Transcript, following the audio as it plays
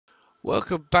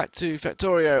Welcome back to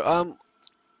Factorio.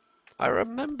 I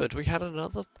remembered we had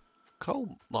another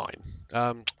coal mine,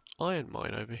 iron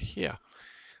mine over here,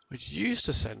 which used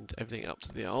to send everything up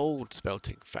to the old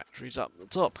smelting factories up the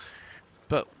top,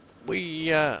 but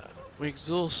we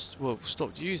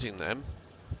stopped using them.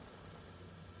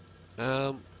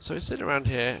 So it's sitting around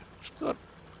here. It's got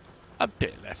a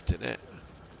bit left in it,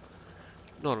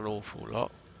 not an awful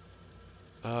lot.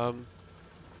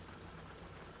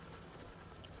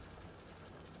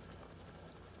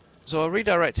 So I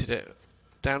redirected it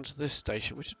down to this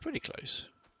station, which is pretty close.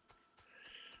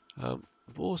 I've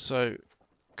also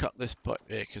cut this pipe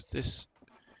here because this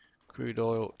crude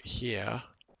oil here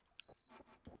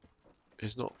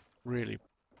is not really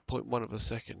 0.1 of a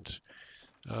second.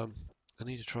 I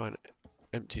need to try and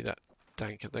empty that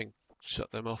tank and then shut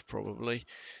them off probably.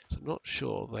 So I'm not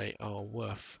sure they are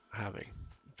worth having.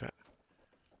 In fact,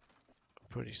 I'm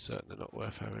pretty certain they're not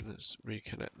worth having. Let's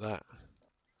reconnect that.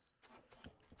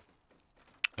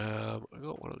 I've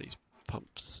got one of these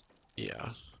pumps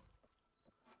here.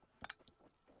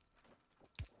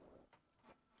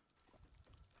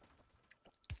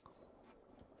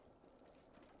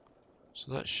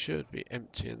 So that should be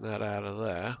emptying that out of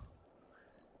there.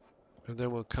 And then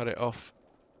we'll cut it off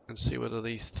and see whether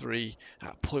these three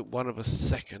at 0.1 of a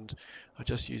second are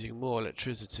just using more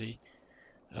electricity.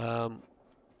 Because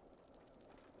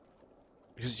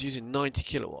it's using 90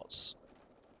 kilowatts.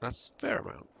 That's a fair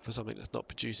amount for something that's not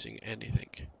producing anything.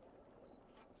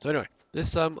 So anyway,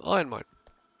 this iron mine.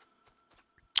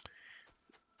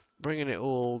 Bringing it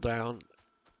all down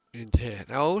into here.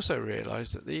 Now I also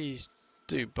realised that these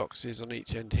two boxes on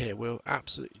each end here will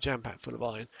absolutely jam-packed full of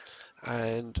iron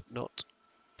and not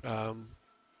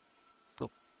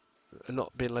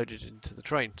being loaded into the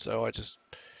train. So I just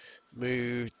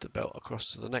moved the belt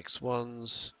across to the next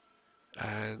ones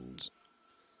and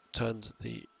turned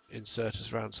the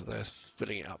inserters around so they're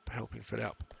filling it up, helping fill it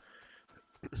up.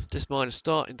 This mine is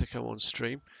starting to come on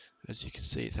stream. As you can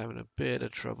see, it's having a bit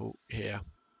of trouble here.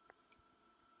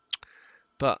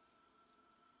 But,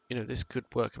 you know, this could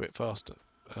work a bit faster.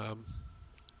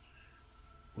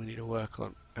 We need to work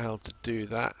on how to do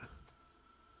that.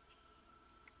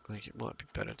 I think it might be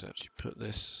better to actually put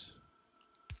this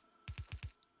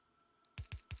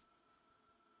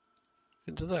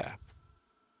into there.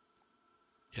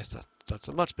 Yes, that's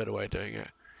a much better way of doing it.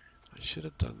 I should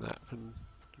have done that from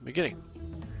the beginning.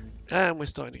 And we're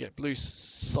starting to get blue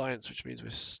science, which means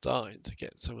we're starting to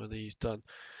get some of these done.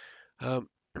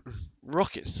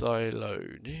 Rocket silo,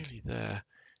 nearly there.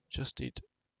 Just need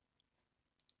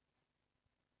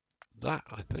that,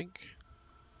 I think.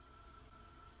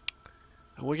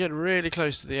 And we're getting really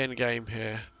close to the end game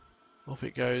here. Off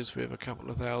it goes with a couple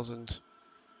of thousand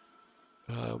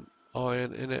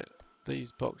iron in it.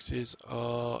 These boxes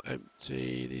are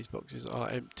empty. These boxes are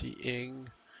emptying.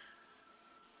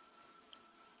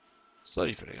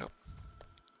 Slowly filling up.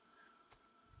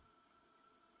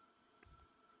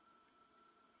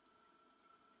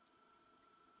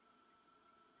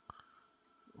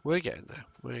 We're getting there.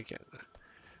 We're getting there.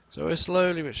 So we're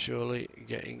slowly but surely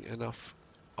getting enough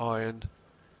iron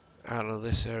out of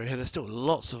this area. There's still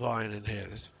lots of iron in here.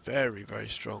 It's very, very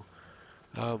strong.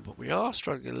 But we are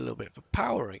struggling a little bit for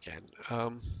power again.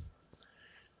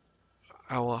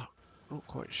 Not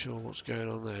quite sure what's going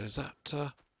on there. Is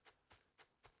that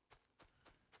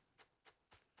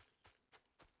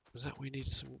we need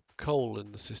some coal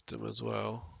in the system as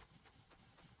well?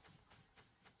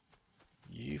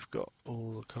 You've got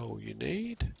all the coal you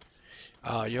need.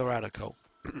 Ah, you're out of coal.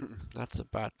 That's a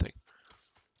bad thing.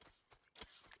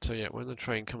 So yeah, when the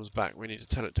train comes back, we need to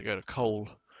tell it to go to coal.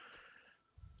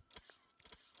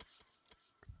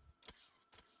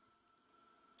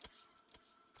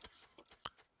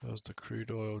 How's the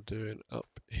crude oil doing up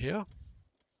here?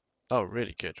 Oh,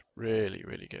 really good. Really,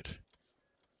 really good.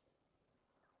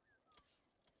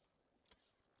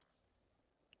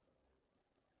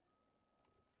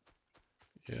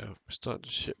 Yeah, we're starting to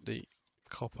ship the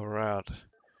copper out.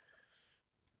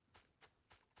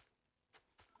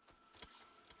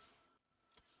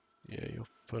 Yeah, you're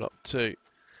full up too.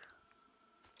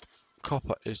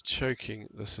 Copper is choking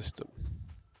the system.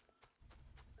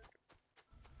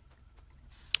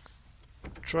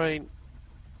 Train.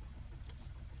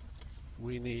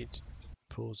 We need,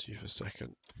 pause you for a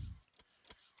second.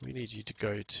 We need you to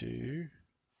go to,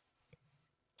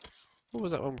 what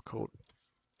was that one called?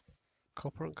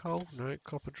 Copper and coal? No,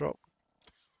 copper drop.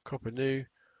 Copper new.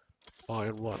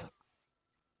 Iron 1.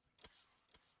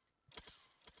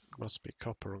 Must be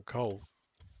copper and coal.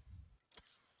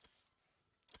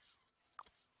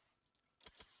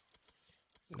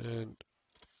 And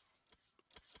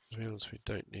To be honest, we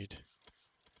don't need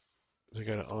to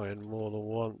go to iron more than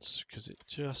once because it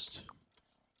just.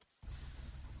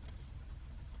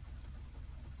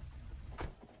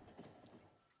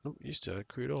 Oh, you still had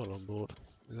crude oil on board.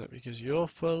 Is that because you're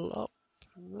full up?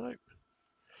 Nope.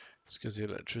 It's because the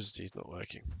electricity's not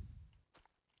working.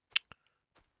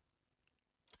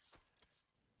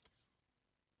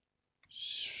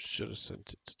 Should have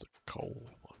sent it to the coal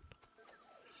one.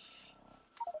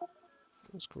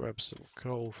 Let's grab some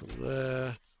coal from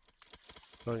there,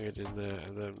 bung it in there,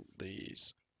 and then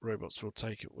these robots will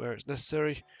take it where it's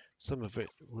necessary. Some of it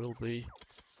will be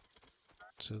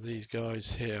to these guys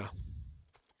here.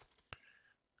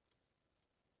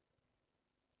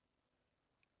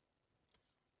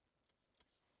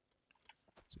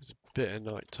 It's a bit of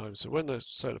night time, so when the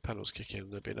solar panels kick in,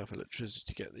 there'll be enough electricity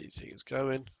to get these things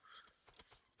going.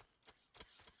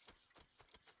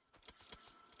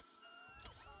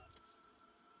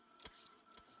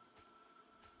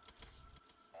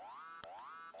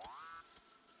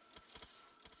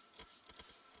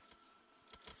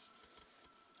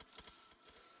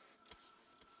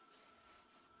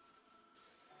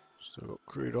 Still got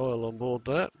crude oil on board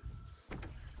there.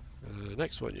 The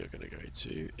next one you're going to go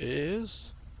to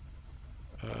is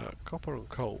copper and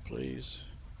coal, please.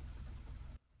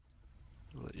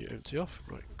 I'll let you empty off.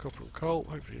 Right, copper and coal.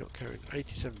 Hopefully you're not carrying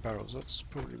 87 barrels. That's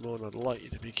probably more than I'd like you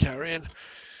to be carrying.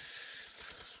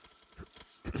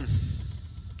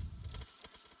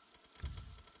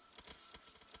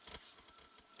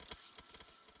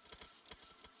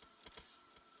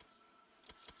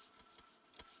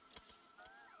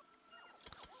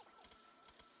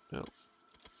 Now,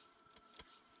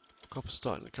 copper's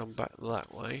starting to come back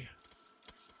that way.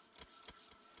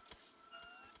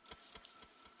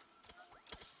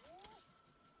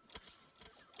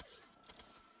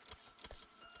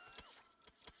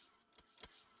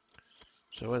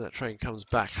 So when that train comes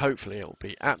back, hopefully it will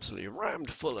be absolutely rammed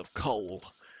full of coal,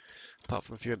 apart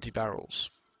from a few empty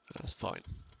barrels. That's fine.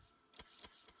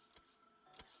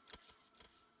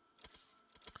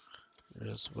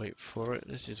 Just wait for it.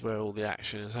 This is where all the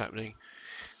action is happening.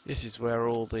 This is where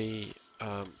all the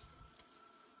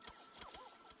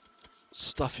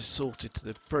stuff is sorted to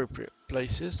the appropriate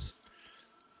places.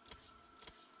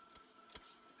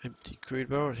 Empty crude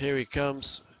barrel. Here he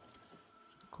comes.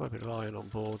 Quite a bit of iron on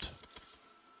board.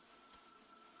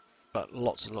 But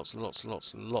lots and lots and lots and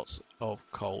lots and lots of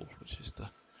coal, which is the...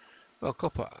 Well,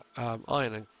 copper,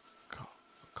 iron and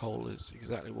coal is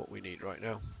exactly what we need right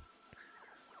now.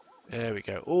 There we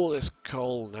go. All this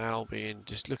coal now being...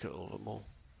 Just look at all of them all.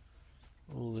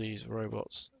 All these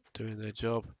robots doing their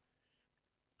job.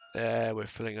 There, we're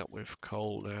filling up with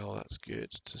coal now. That's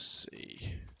good to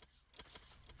see.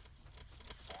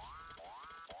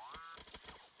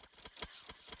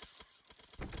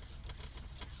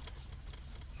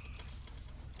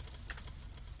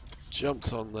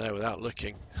 Jumps on there without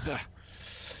looking.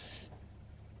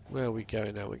 Where are we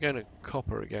going now? We're going to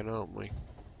copper again, aren't we?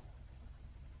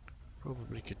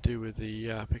 Probably could do with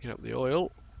the picking up the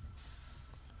oil.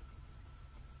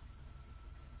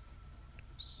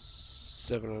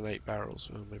 7 and 8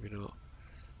 barrels. Well, maybe not.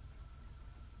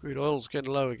 Crude oil's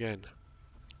getting low again.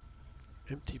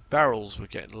 Empty barrels were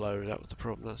getting low. That was the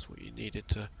problem. That's what you needed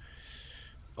to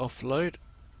offload.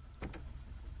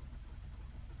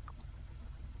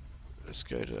 Let's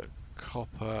go to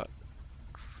copper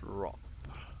drop.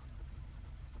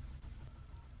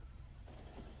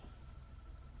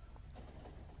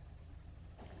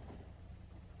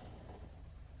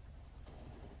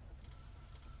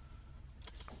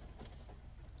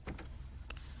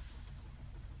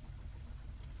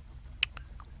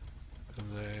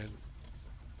 And then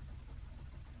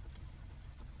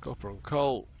copper and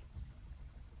coal.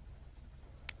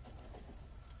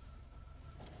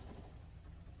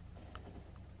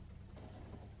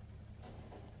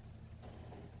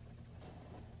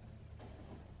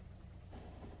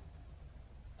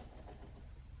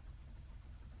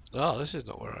 Oh, this is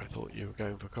not where I thought you were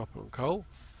going for copper and coal.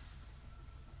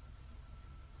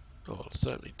 Oh, I'll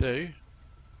certainly do.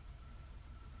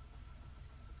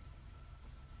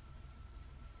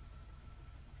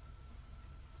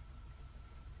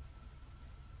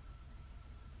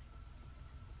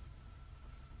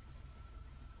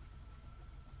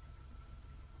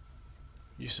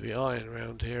 Used to be iron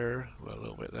around here. Well, a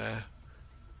little bit there.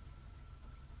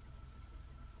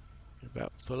 You're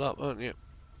about full up, aren't you?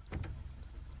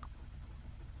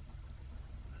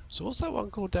 So what's that one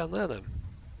called down there then?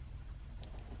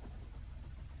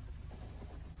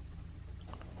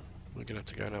 We're gonna have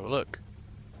to go and have a look.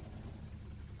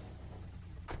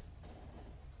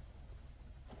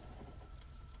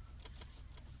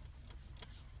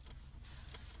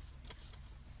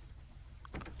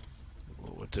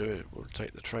 do it, we'll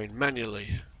take the train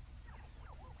manually.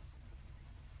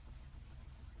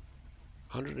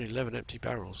 111 empty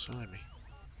barrels, blimey.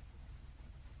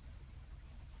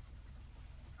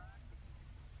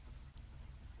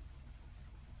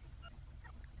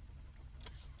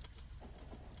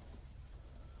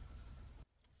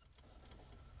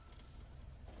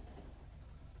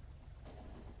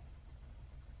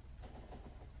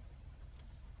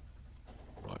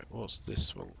 Right, what's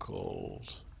this one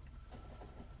called?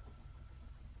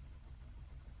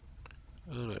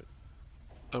 I don't know.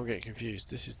 I'm getting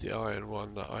confused. This is the iron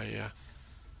one that I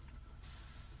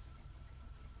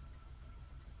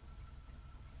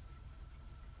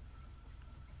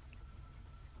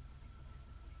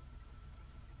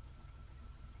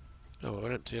oh,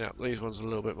 I'm emptying out these ones a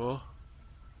little bit more.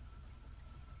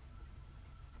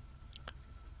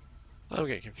 I'm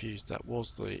getting confused. That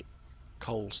was the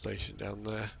coal station down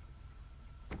there.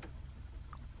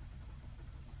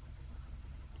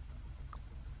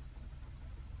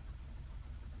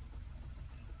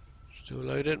 Still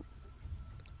loading.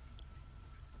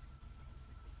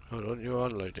 Hold on, you're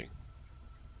unloading.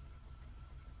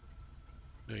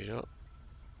 No, you're not.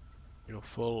 You're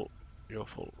full. You're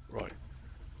full. Right.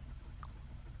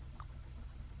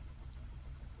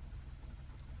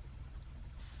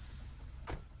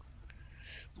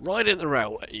 Right in the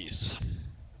railways.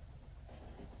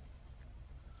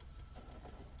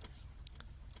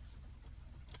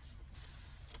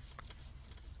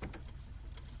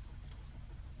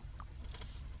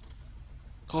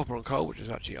 Copper and coal, which is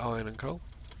actually iron and coal.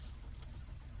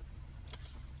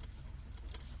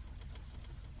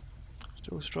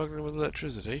 Still struggling with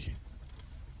electricity.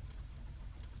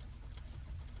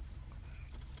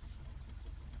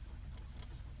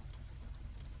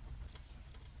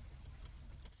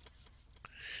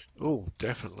 Oh,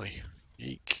 definitely.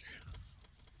 Eek.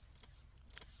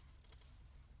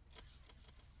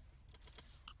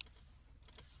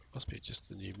 Must be just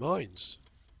the new mines.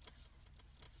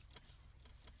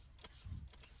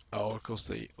 Oh, of course,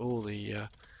 all the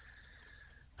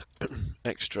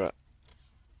extra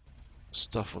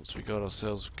stuff once we got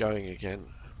ourselves going again.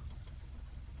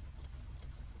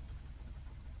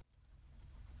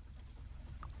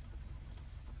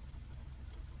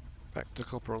 Back to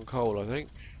copper and coal, I think.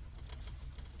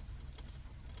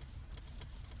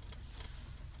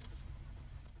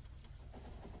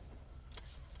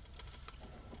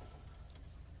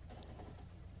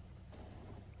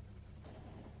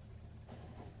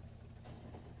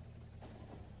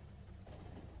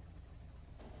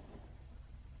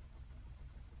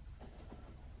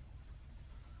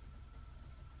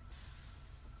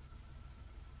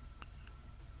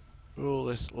 All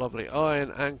this lovely iron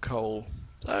and coal.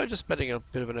 So just spending a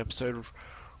bit of an episode of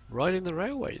riding the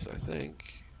railways, I think.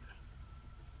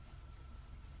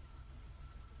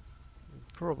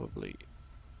 Probably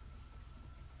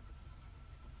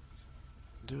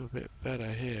do a bit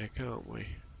better here, can't we?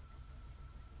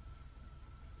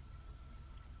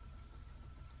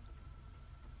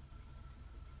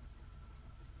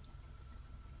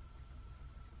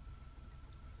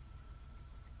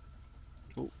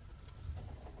 Ooh.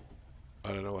 I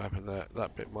don't know what happened there.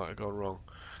 That bit might have gone wrong.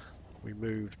 We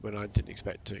moved when I didn't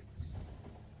expect to.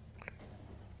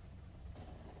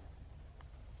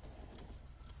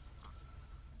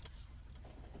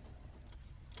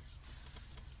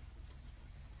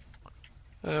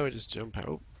 Oh, we just jump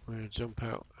out. We're going to jump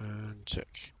out and check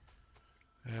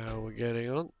how we're getting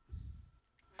on.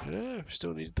 Yeah, we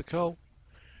still need the coal.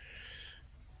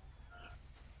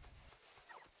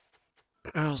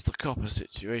 How's the copper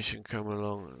situation coming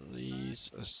along?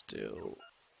 These are still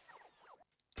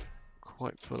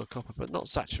quite full of copper, but not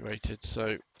saturated,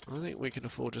 so I think we can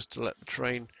afford just to let the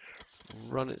train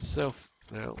run itself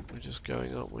now. We're just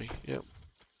going, aren't we? Yep.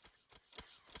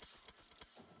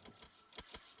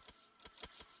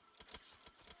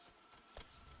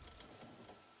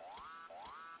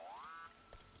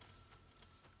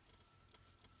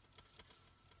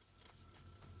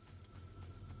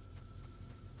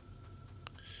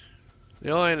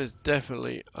 The iron is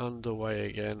definitely underway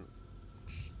again.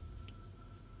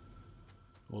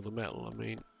 Or the metal, I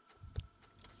mean.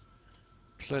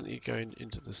 Plenty going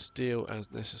into the steel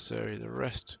as necessary. The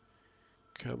rest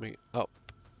coming up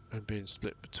and being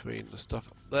split between the stuff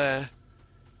up there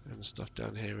and the stuff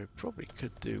down here. We probably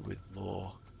could do with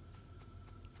more.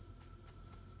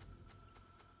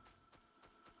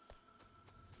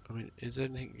 I mean, is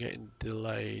anything getting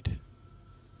delayed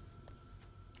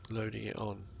loading it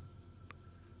on?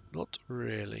 Not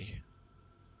really.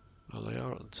 Oh, they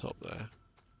are at the top there.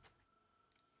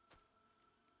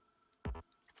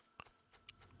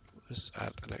 Let's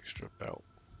add an extra belt.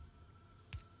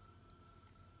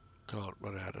 can't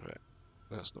run out of it.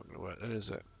 That's not going to work then, is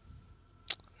it?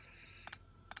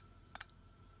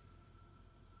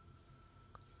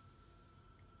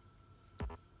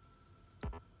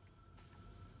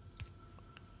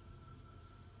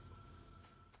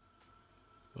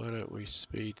 Why don't we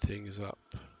speed things up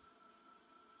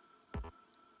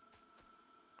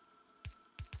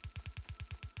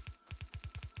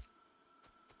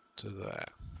to there?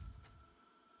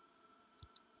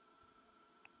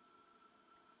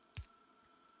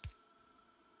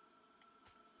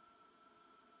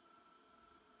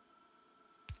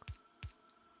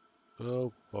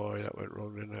 Oh boy, that went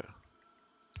wrong, didn't it?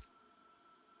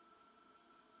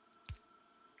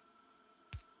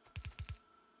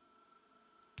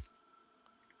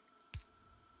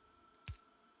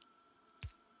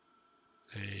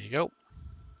 There you go.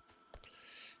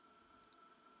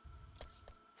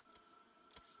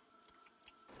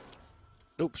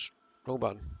 Oops, wrong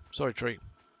button. Sorry, tree.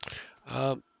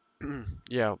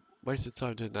 Yeah, wasted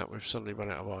time doing that. We've suddenly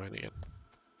run out of iron again.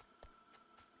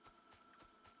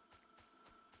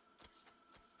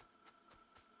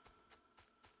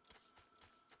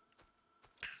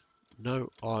 No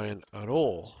iron at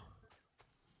all.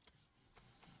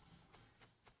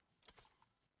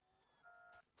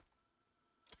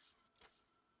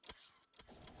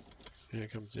 Here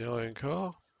comes the iron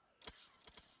car.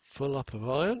 Full up of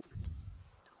iron.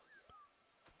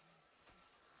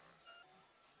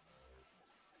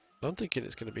 I'm thinking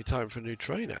it's going to be time for a new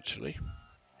train, actually.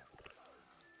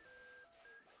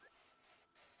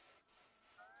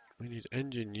 We need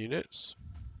engine units.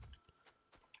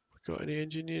 Got any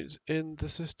engine units in the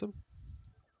system?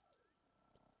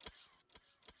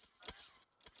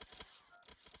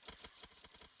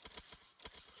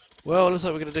 Well, it looks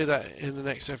like we're going to do that in the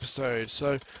next episode.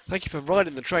 So, thank you for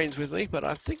riding the trains with me, but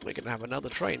I think we're going to have another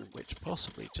train, which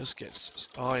possibly just gets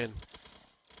iron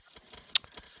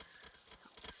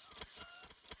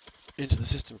into the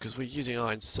system, because we're using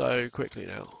iron so quickly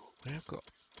now. We have got,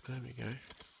 there we go.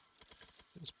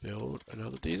 Let's build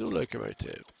another diesel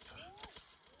locomotive.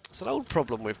 It's an old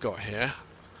problem we've got here.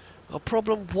 Our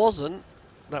problem wasn't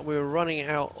that we were running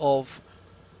out of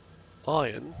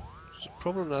iron. The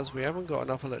problem is we haven't got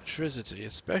enough electricity,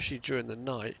 especially during the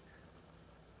night,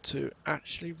 to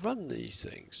actually run these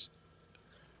things.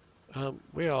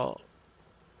 We are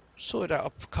sorted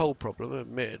out a coal problem,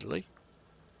 admittedly,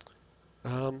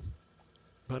 but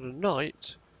at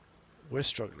night we're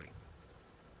struggling.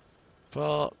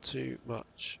 Far too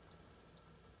much.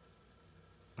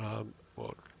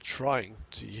 Well, trying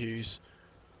to use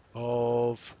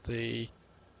of the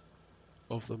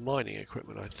mining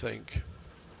equipment, I think.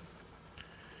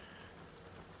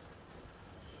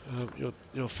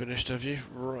 You're finished, have you?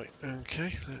 Right.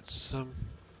 Okay. Let's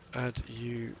add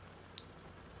you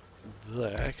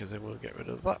there, because then we'll get rid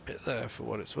of that bit there for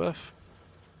what it's worth.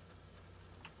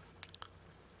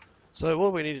 So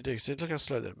what we need to do is look how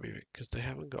slow they're moving, because they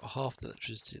haven't got half the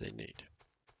electricity they need.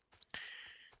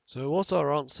 So what's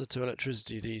our answer to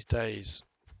electricity these days?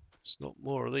 It's not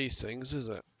more of these things, is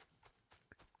it?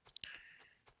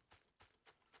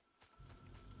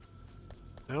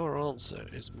 Our answer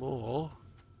is more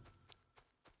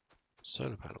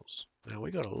solar panels. Now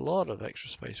we got a lot of extra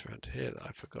space around here that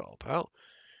I forgot about.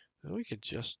 And we could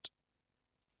just...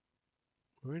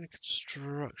 We're in a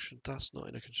construction... That's not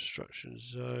in a construction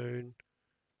zone.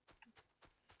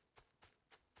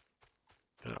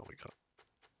 Oh, we got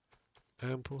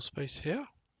ample space here.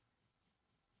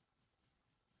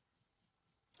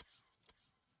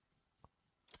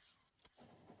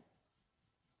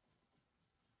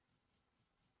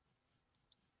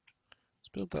 Let's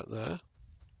build that there.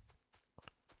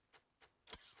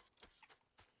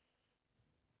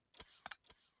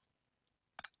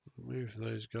 Move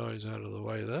those guys out of the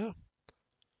way there.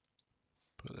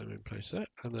 Put them in place there.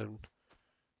 And then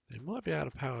they might be out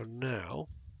of power now.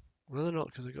 Well, they're not,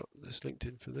 because they've got this linked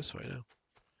in from this way now.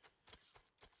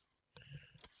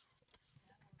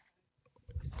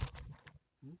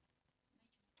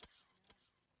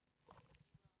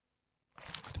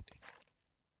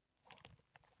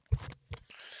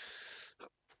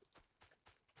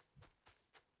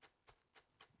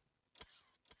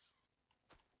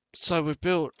 So we've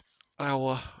built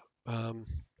our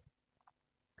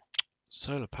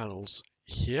solar panels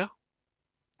here,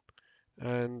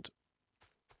 and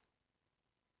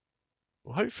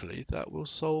well, hopefully that will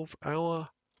solve our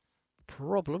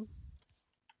problem.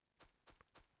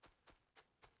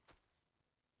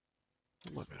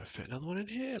 Might be able to fit another one in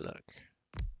here, look.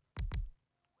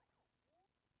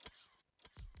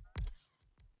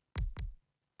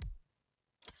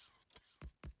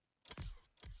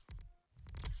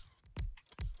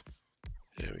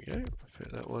 There There we go,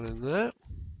 fit that one in there.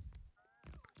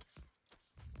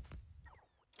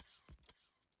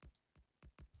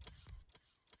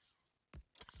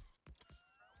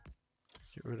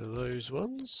 Get rid of those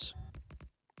ones.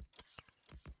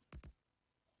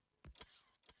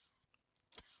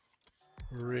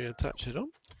 Reattach it on.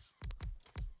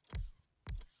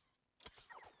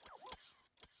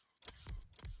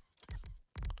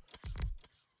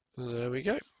 There we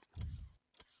go.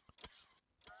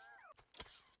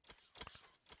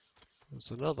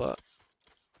 There's another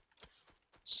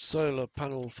solar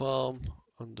panel farm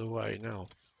underway now.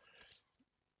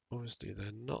 Obviously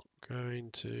they're not going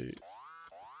to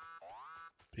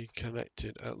be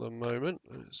connected at the moment.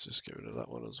 Let's just get rid of that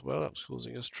one as well. That's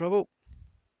causing us trouble.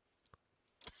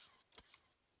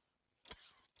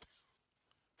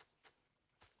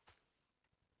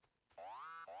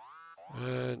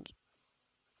 And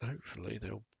hopefully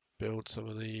they'll build some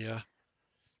of the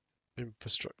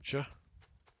infrastructure.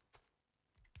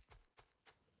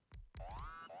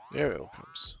 There it all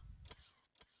comes.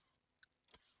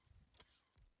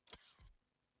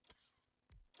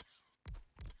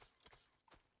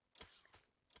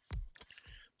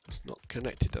 It's not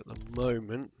connected at the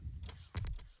moment.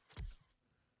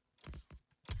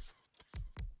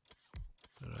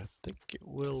 But I think it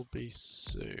will be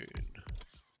soon.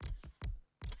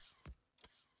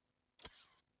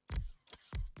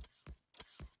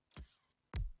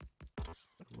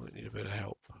 I might need a bit of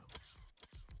help.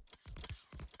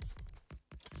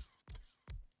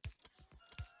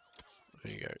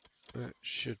 There you go. That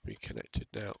should be connected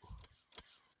now.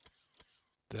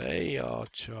 They are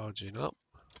charging up.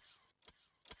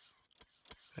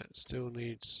 That still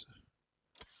needs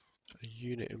a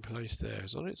unit in place there.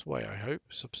 It's on its way, I hope.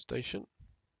 Substation.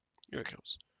 Here it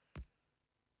comes.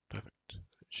 Perfect.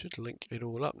 It should link it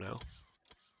all up now.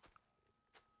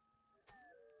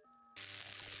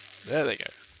 There they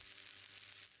go.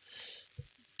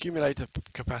 Accumulator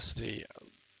capacity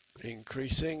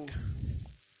increasing.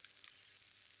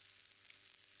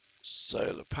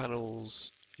 Solar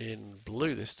panels in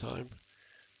blue this time.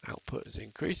 Output is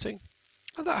increasing.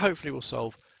 And that hopefully will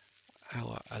solve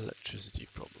our electricity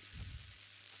problem.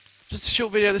 Just a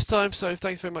short video this time, so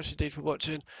thanks very much indeed for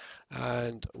watching,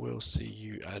 and we'll see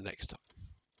you next time.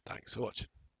 Thanks for watching.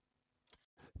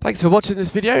 Thanks for watching this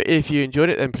video. If you enjoyed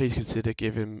it, then please consider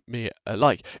giving me a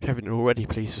like. If you haven't already,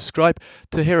 please subscribe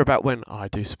to hear about when I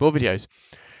do some more videos.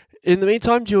 In the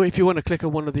meantime, if you want to click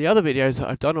on one of the other videos that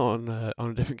I've done on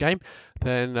a different game,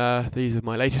 then these are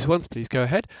my latest ones. Please go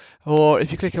ahead. Or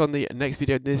if you click on the next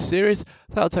video in this series,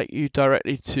 that'll take you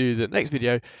directly to the next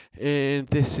video in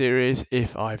this series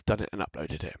if I've done it and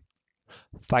uploaded it.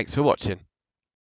 Thanks for watching.